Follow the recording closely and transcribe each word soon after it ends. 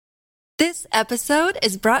This episode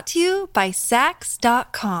is brought to you by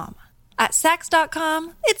Saks.com. At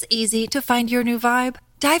Saks.com, it's easy to find your new vibe.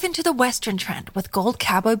 Dive into the Western trend with gold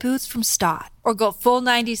cowboy boots from Staud, or go full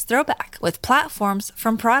 90s throwback with platforms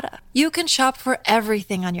from Prada. You can shop for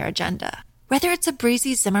everything on your agenda, whether it's a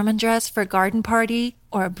breezy Zimmermann dress for a garden party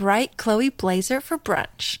or a bright Chloe blazer for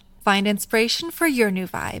brunch. Find inspiration for your new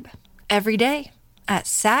vibe every day at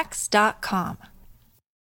Saks.com.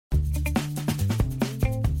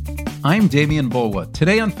 I'm Damian Bulwa.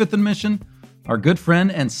 Today on Fifth and Mission, our good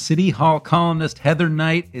friend and City Hall columnist Heather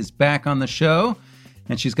Knight is back on the show,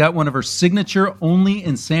 and she's got one of her signature only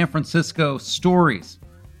in San Francisco stories.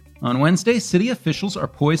 On Wednesday, city officials are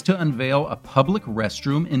poised to unveil a public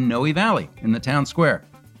restroom in Noe Valley in the town square.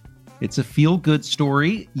 It's a feel-good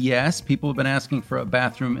story. Yes, people have been asking for a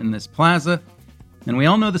bathroom in this plaza, and we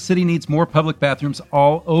all know the city needs more public bathrooms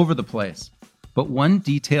all over the place. But one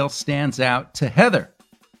detail stands out to Heather: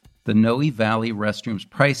 the Noe Valley restroom's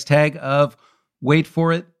price tag of, wait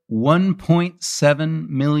for it, $1.7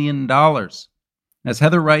 million. As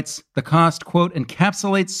Heather writes, the cost, quote,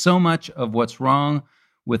 encapsulates so much of what's wrong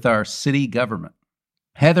with our city government.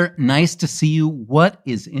 Heather, nice to see you. What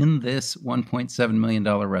is in this $1.7 million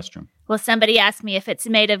restroom? Well, somebody asked me if it's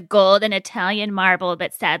made of gold and Italian marble,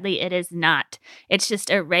 but sadly it is not. It's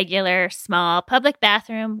just a regular, small public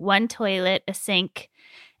bathroom, one toilet, a sink,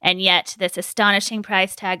 and yet this astonishing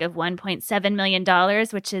price tag of $1.7 million,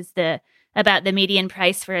 which is about the median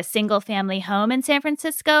price for a single-family home in San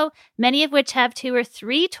Francisco, many of which have 2 or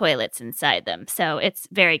 3 toilets inside them. So it's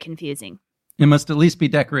very confusing. It must at least be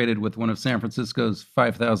decorated with one of San Francisco's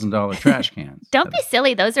 $5,000 trash cans. Don't be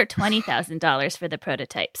silly. Those are $20,000 for the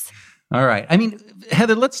prototypes. All right. I mean,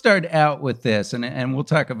 Heather, let's start out with this, and we'll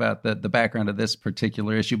talk about the background of this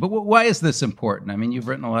particular issue. But why is this important? I mean, you've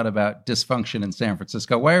written a lot about dysfunction in San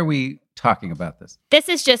Francisco. Why are we talking about this? This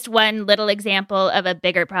is just one little example of a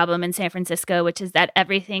bigger problem in San Francisco, which is that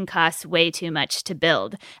everything costs way too much to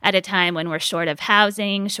build at a time when we're short of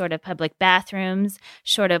housing, short of public bathrooms,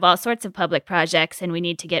 short of all sorts of public projects, and we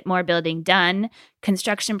need to get more building done.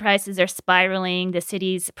 Construction prices are spiraling. The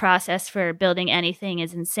city's process for building anything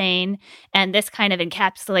is insane. And this kind of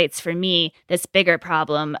encapsulates for me this bigger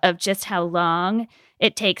problem of just how long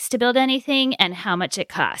it takes to build anything and how much it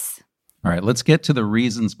costs. All right, let's get to the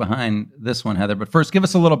reasons behind this one, Heather. But first, give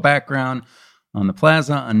us a little background on the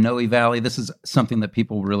plaza, on Noe Valley. This is something that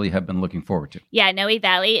people really have been looking forward to. Yeah, Noe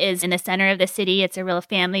Valley is in the center of the city. It's a real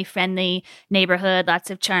family-friendly neighborhood, lots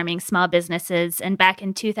of charming small businesses. And back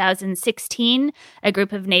in 2016, a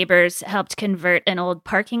group of neighbors helped convert an old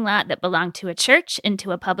parking lot that belonged to a church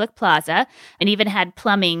into a public plaza and even had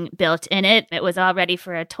plumbing built in it. It was all ready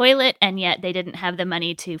for a toilet, and yet they didn't have the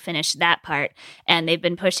money to finish that part. And they've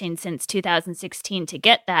been pushing since 2016 to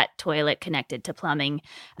get that toilet connected to plumbing.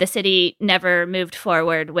 The city never moved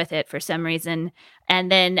forward with it for some reason.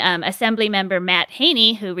 And then Assembly member Matt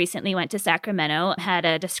Haney, who recently went to Sacramento, had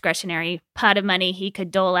a discretionary pot of money he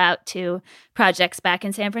could dole out to projects back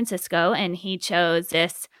in San Francisco, and he chose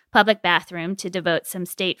this public bathroom to devote some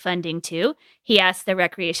state funding to. He asked the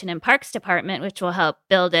Recreation and Parks Department, which will help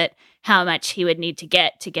build it, how much he would need to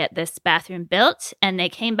get this bathroom built. And they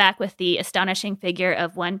came back with the astonishing figure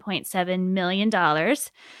of $1.7 million.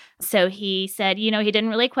 So he said, he didn't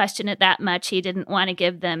really question it that much. He didn't want to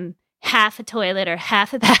give them half a toilet or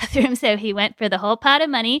half a bathroom. So he went for the whole pot of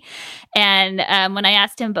money. And when I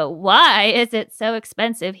asked him, but why is it so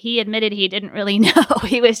expensive? He admitted he didn't really know.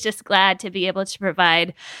 He was just glad to be able to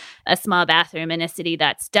provide a small bathroom in a city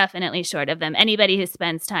that's definitely short of them. Anybody who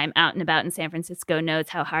spends time out and about in San Francisco knows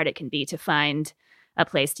how hard it can be to find a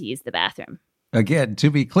place to use the bathroom. Again, to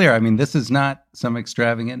be clear, I mean, this is not some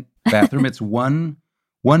extravagant bathroom. It's one,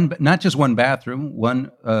 not just one bathroom,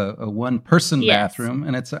 one person bathroom,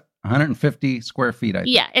 and it's 150 square feet, I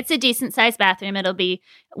think. Yeah, it's a decent sized bathroom. It'll be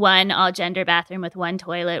one all gender bathroom with one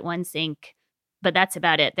toilet, one sink, but that's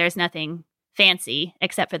about it. There's nothing fancy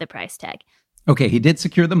except for the price tag. Okay, he did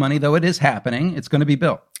secure the money, though it is happening. It's going to be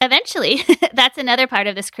built. Eventually. That's another part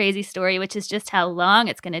of this crazy story, which is just how long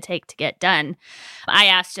it's going to take to get done. I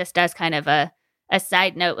asked just as kind of a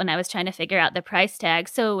side note when I was trying to figure out the price tag.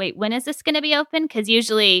 So wait, when is this going to be open? Because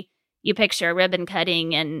usually you picture a ribbon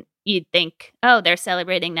cutting and you'd think, oh, they're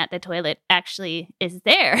celebrating that the toilet actually is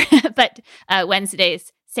there. But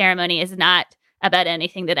Wednesday's ceremony is not about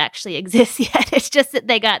anything that actually exists yet. It's just that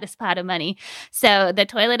they got this pot of money. So the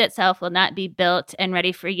toilet itself will not be built and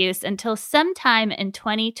ready for use until sometime in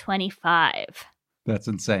 2025. That's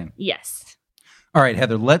insane. Yes. All right,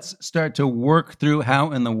 Heather, let's start to work through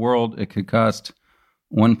how in the world it could cost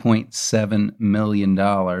 $1.7 million.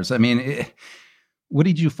 I mean, what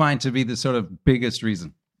did you find to be the sort of biggest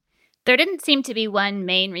reason? There didn't seem to be one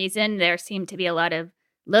main reason. There seemed to be a lot of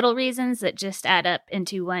little reasons that just add up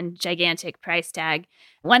into one gigantic price tag.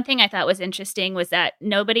 One thing I thought was interesting was that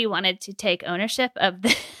nobody wanted to take ownership of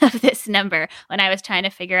of this number when I was trying to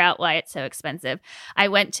figure out why it's so expensive. I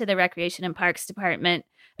went to the Recreation and Parks Department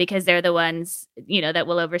because they're the ones, that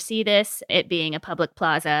will oversee this, it being a public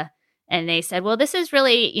plaza. And they said, well, this is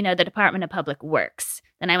really, the Department of Public Works.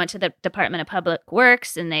 Then I went to the Department of Public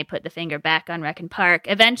Works and they put the finger back on Rec and Park.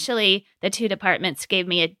 Eventually, the two departments gave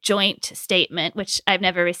me a joint statement, which I've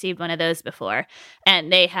never received one of those before.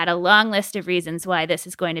 And they had a long list of reasons why this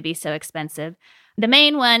is going to be so expensive. The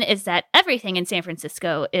main one is that everything in San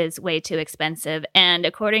Francisco is way too expensive. And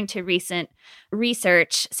according to recent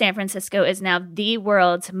research, San Francisco is now the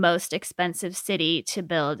world's most expensive city to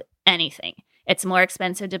build anything. It's more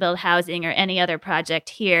expensive to build housing or any other project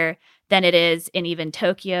here than it is in even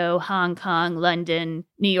Tokyo, Hong Kong, London,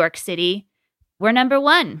 New York City. We're number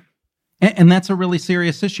one. And that's a really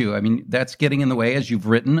serious issue. I mean, that's getting in the way, as you've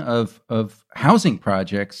written, of housing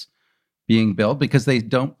projects being built because they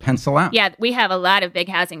don't pencil out. Yeah, we have a lot of big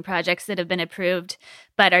housing projects that have been approved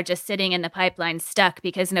but are just sitting in the pipeline stuck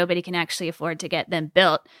because nobody can actually afford to get them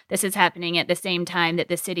built. This is happening at the same time that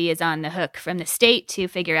the city is on the hook from the state to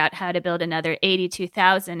figure out how to build another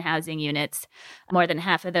 82,000 housing units, more than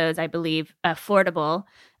half of those, I believe, affordable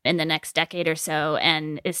in the next decade or so,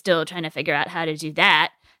 and is still trying to figure out how to do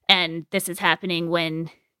that. And this is happening when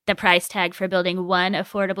the price tag for building one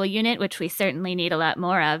affordable unit, which we certainly need a lot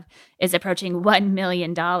more of, is approaching $1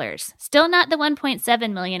 million. Still not the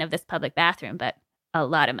 $1.7 million of this public bathroom, but a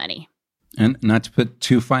lot of money. And not to put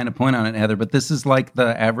too fine a point on it, Heather, but this is like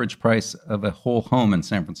the average price of a whole home in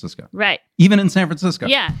San Francisco. Right. Even in San Francisco.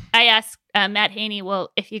 Yeah. I asked Matt Haney, well,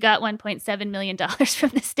 if you got $1.7 million from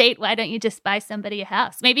the state, why don't you just buy somebody a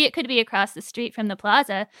house? Maybe it could be across the street from the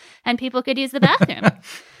plaza and people could use the bathroom.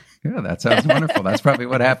 Yeah, that sounds wonderful. That's probably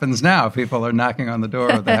what happens now. People are knocking on the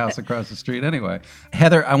door of the house across the street anyway.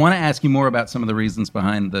 Heather, I want to ask you more about some of the reasons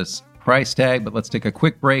behind this price tag, but let's take a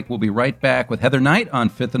quick break. We'll be right back with Heather Knight on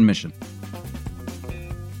Fifth and Mission.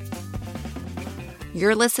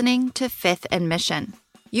 You're listening to Fifth and Mission.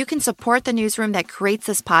 You can support the newsroom that creates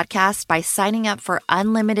this podcast by signing up for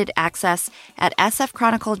unlimited access at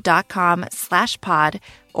sfchronicle.com/pod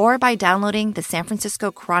or by downloading the San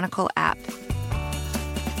Francisco Chronicle app.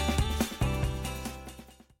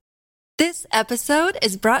 This episode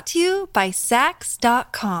is brought to you by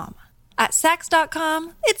Saks.com. At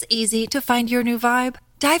Saks.com, it's easy to find your new vibe.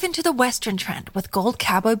 Dive into the Western trend with gold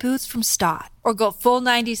cowboy boots from Stott, or go full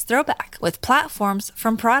 90s throwback with platforms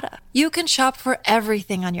from Prada. You can shop for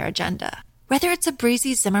everything on your agenda, whether it's a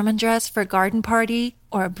breezy Zimmermann dress for a garden party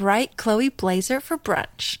or a bright Chloe blazer for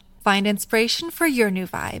brunch. Find inspiration for your new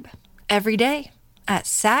vibe every day at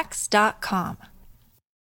Saks.com.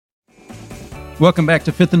 Welcome back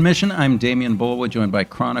to Fifth and Mission. I'm Damian Bulwa, joined by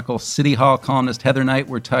Chronicle City Hall columnist Heather Knight.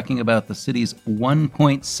 We're talking about the city's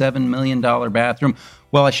 $1.7 million bathroom.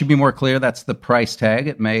 Well, I should be more clear. That's the price tag.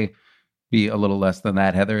 It may be a little less than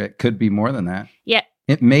that, Heather. It could be more than that. Yeah.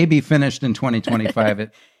 It may be finished in 2025.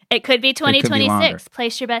 It could be 2026. It could be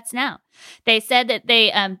Place your bets now. They said that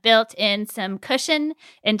they built in some cushion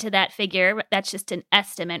into that figure. That's just an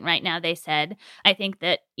estimate right now, they said. I think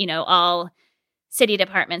that, all city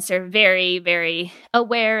departments are very, very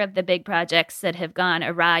aware of the big projects that have gone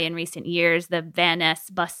awry in recent years, the Van Ness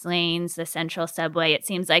bus lanes, the Central Subway. It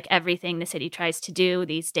seems like everything the city tries to do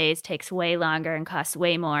these days takes way longer and costs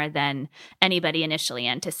way more than anybody initially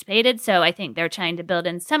anticipated. So I think they're trying to build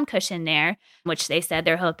in some cushion there, which they said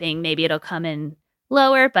they're hoping maybe it'll come in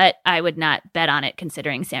lower, but I would not bet on it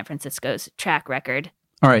considering San Francisco's track record.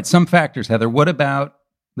 All right, some factors, Heather. What about,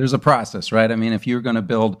 there's a process, right? I mean, if you're going to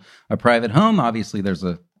build a private home, obviously there's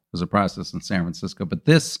a process in San Francisco, but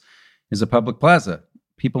this is a public plaza.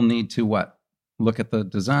 People need to what? Look at the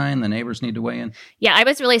design, the neighbors need to weigh in. Yeah, I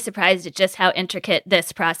was really surprised at just how intricate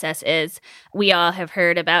this process is. We all have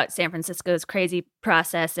heard about San Francisco's crazy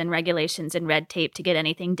process and regulations and red tape to get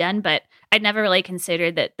anything done, but I'd never really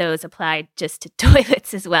considered that those applied just to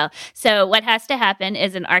toilets as well. So what has to happen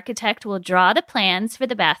is an architect will draw the plans for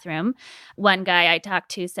the bathroom. One guy I talked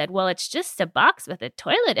to said, well, it's just a box with a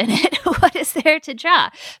toilet in it. What is there to draw?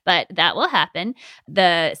 But that will happen.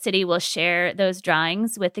 The city will share those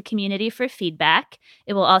drawings with the community for feedback.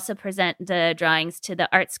 It will also present the drawings to the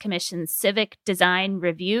Arts Commission's Civic Design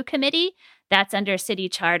Review Committee. That's under city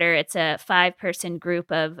charter. It's a 5-person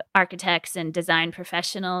group of architects and design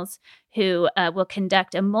professionals who will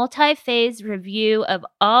conduct a multi-phase review of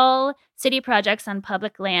all city projects on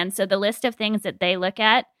public land. So the list of things that they look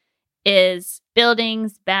at is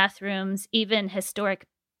buildings, bathrooms, even historic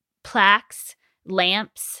plaques,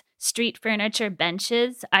 lamps, street furniture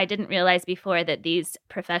benches. I didn't realize before that these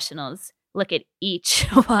professionals look at each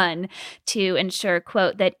one to ensure,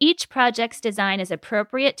 quote, that each project's design is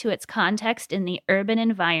appropriate to its context in the urban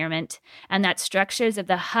environment and that structures of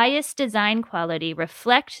the highest design quality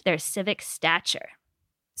reflect their civic stature.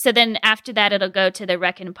 So then after that, it'll go to the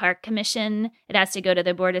Rec and Park Commission. It has to go to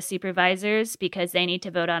the Board of Supervisors because they need to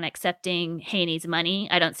vote on accepting Haney's money.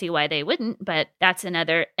 I don't see why they wouldn't, but that's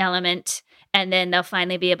another element. And then they'll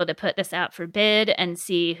finally be able to put this out for bid and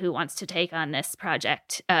see who wants to take on this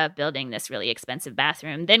project of building this really expensive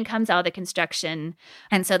bathroom. Then comes all the construction.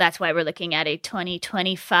 And so that's why we're looking at a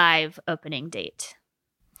 2025 opening date.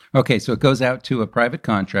 Okay, so it goes out to a private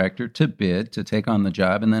contractor to bid, to take on the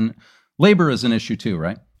job. And then labor is an issue too,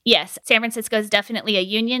 right? Yes, San Francisco is definitely a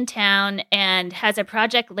union town and has a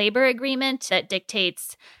project labor agreement that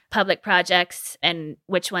dictates public projects and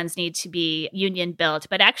which ones need to be union built.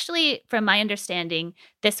 But actually, from my understanding,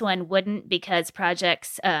 this one wouldn't because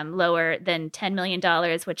projects lower than $10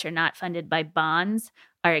 million, which are not funded by bonds,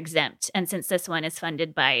 are exempt. And since this one is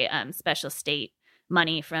funded by special state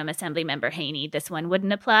money from Assemblymember Haney, this one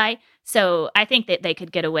wouldn't apply. So I think that they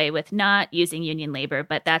could get away with not using union labor,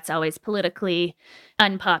 but that's always politically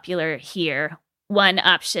unpopular here. One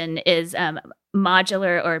option is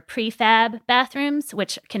modular or prefab bathrooms,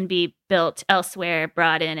 which can be built elsewhere,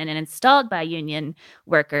 brought in, and installed by union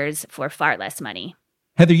workers for far less money.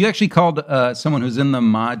 Heather, you actually called someone who's in the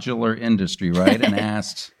modular industry, right? And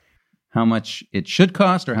asked how much it should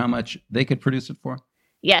cost or how much they could produce it for?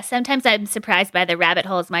 Yeah, sometimes I'm surprised by the rabbit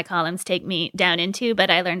holes my columns take me down into,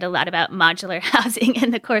 but I learned a lot about modular housing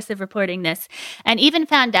in the course of reporting this, and even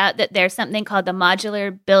found out that there's something called the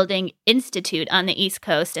Modular Building Institute on the East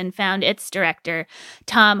Coast and found its director,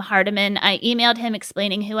 Tom Hardiman. I emailed him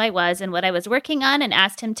explaining who I was and what I was working on and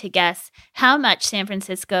asked him to guess how much San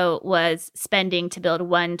Francisco was spending to build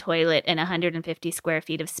one toilet in 150 square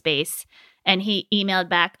feet of space. And he emailed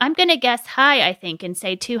back, I'm going to guess high, I think, and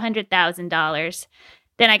say $200,000.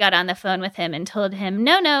 Then I got on the phone with him and told him,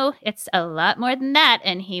 no, it's a lot more than that.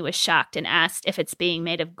 And he was shocked and asked if it's being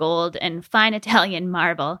made of gold and fine Italian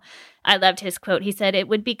marble. I loved his quote. He said, it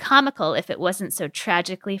would be comical if it wasn't so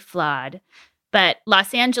tragically flawed. But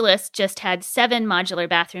Los Angeles just had 7 modular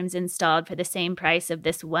bathrooms installed for the same price of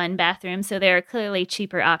this one bathroom. So there are clearly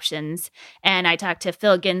cheaper options. And I talked to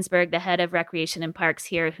Phil Ginsberg, the head of Recreation and Parks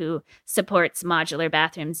here, who supports modular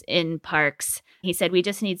bathrooms in parks. He said, we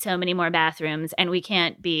just need so many more bathrooms and we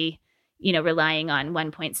can't be, relying on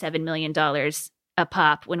 $1.7 million a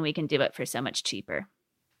pop when we can do it for so much cheaper.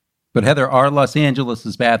 But Heather, are Los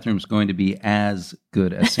Angeles' bathrooms going to be as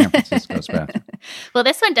good as San Francisco's bathroom? Well,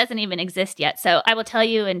 this one doesn't even exist yet, so I will tell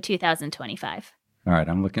you in 2025. All right,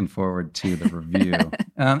 I'm looking forward to the review.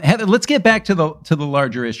 Heather, let's get back to the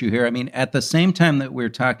larger issue here. I mean, at the same time that we're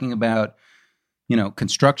talking about,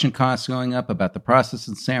 construction costs going up, about the process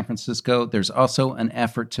in San Francisco, there's also an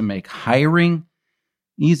effort to make hiring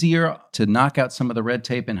easier, to knock out some of the red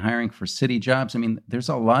tape in hiring for city jobs. I mean, there's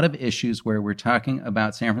a lot of issues where we're talking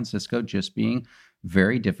about San Francisco just being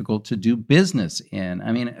very difficult to do business in.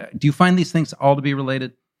 I mean, do you find these things all to be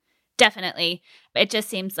related? Definitely. It just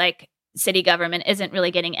seems like city government isn't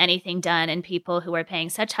really getting anything done, and people who are paying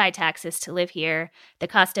such high taxes to live here, the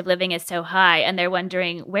cost of living is so high, and they're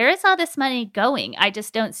wondering, where is all this money going? I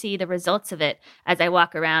just don't see the results of it as I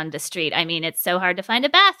walk around the street. I mean, it's so hard to find a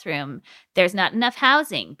bathroom. There's not enough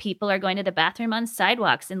housing. People are going to the bathroom on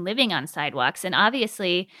sidewalks and living on sidewalks. And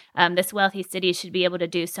obviously, this wealthy city should be able to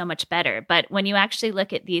do so much better. But when you actually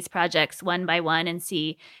look at these projects one by one and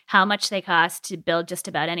see how much they cost to build just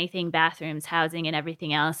about anything, bathrooms, housing, and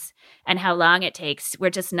everything else, and how long it takes, we're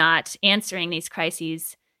just not answering these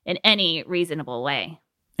crises in any reasonable way.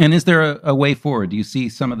 And is there a way forward? Do you see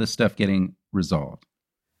some of this stuff getting resolved?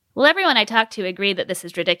 Well, everyone I talked to agreed that this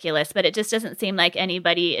is ridiculous, but it just doesn't seem like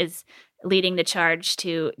anybody is leading the charge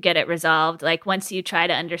to get it resolved. Like, once you try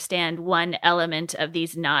to understand one element of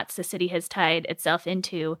these knots the city has tied itself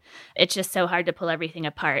into, it's just so hard to pull everything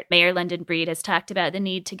apart. Mayor London Breed has talked about the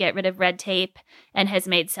need to get rid of red tape and has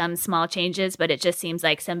made some small changes, but it just seems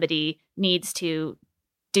like somebody needs to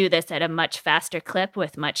do this at a much faster clip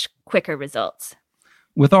with much quicker results.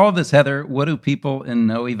 With all of this, Heather, what do people in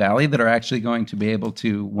Noe Valley that are actually going to be able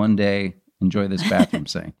to one day enjoy this bathroom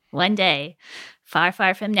say? One day, far,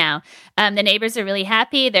 far from now. The neighbors are really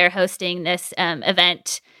happy. They're hosting this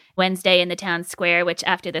event Wednesday in the town square, which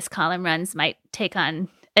after this column runs might take on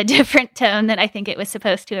a different tone than I think it was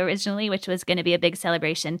supposed to originally, which was going to be a big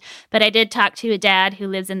celebration. But I did talk to a dad who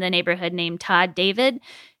lives in the neighborhood named Todd David,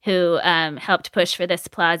 who helped push for this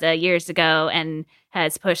plaza years ago and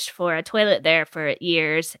has pushed for a toilet there for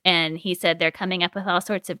years, and he said they're coming up with all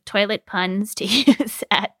sorts of toilet puns to use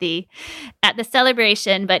at the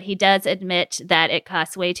celebration, but he does admit that it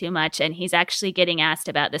costs way too much, and he's actually getting asked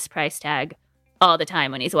about this price tag all the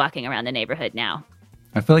time when he's walking around the neighborhood now.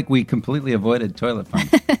 I feel like we completely avoided toilet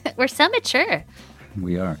puns. We're so mature.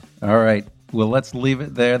 We are. All right. Well, let's leave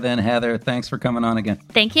it there then, Heather. Thanks for coming on again.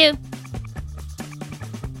 Thank you.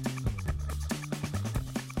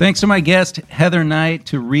 Thanks to my guest, Heather Knight.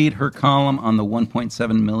 To read her column on the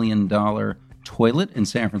 $1.7 million toilet in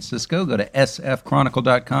San Francisco, go to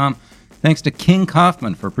sfchronicle.com. Thanks to King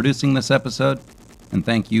Kaufman for producing this episode, and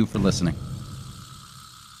thank you for listening.